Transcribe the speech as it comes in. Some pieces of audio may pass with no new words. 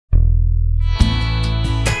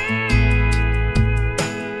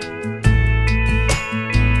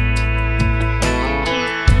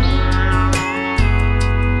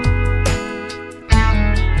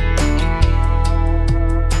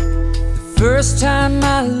first time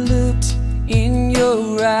I looked in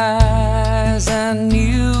your eyes, I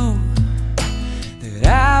knew that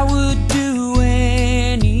I would do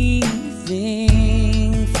anything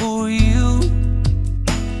for you.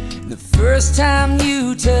 The first time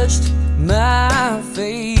you touched my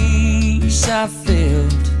face, I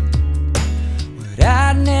felt what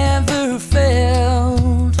I'd never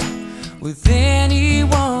felt with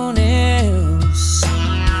anyone else.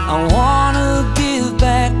 I wanna give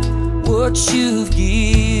back what you've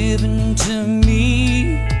given to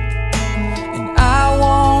me, and I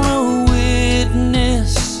wanna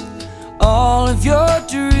witness all of your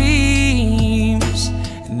dreams.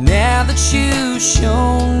 And now that you've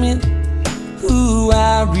shown me who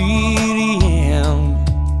I really am,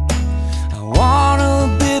 I want a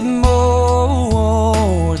bit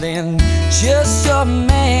more than just your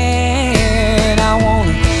man. I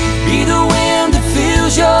wanna be the wind that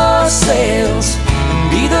fills your sails, and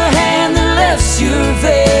be the hand that lifts your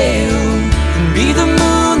veil, and be the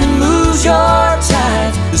moon that moves your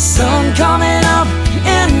tides, the sun coming up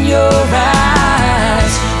in your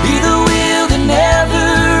eyes. Be the wheel that never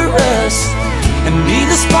rusts, and be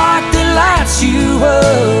the spark that lights you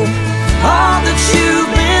up, all that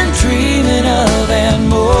you've been dreaming of and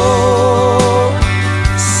more,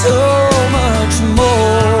 so much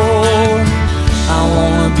more. I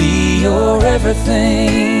wanna be your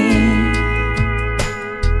everything.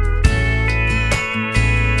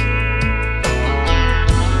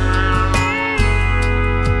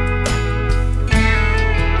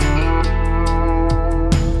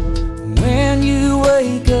 When you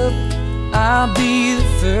wake up, I'll be the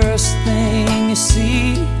first thing you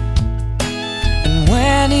see, and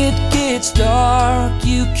when it gets dark,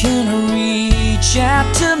 you can reach out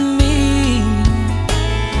to me.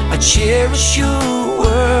 I cherish your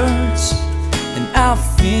words, and I'll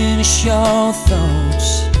finish your thoughts,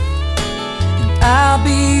 and I'll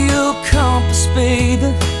be your compass,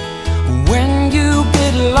 baby, when you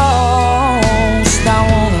get lost. I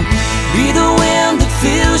wanna be the wind that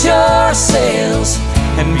fills your sails,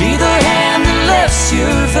 and be the hand that lifts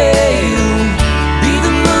your veil,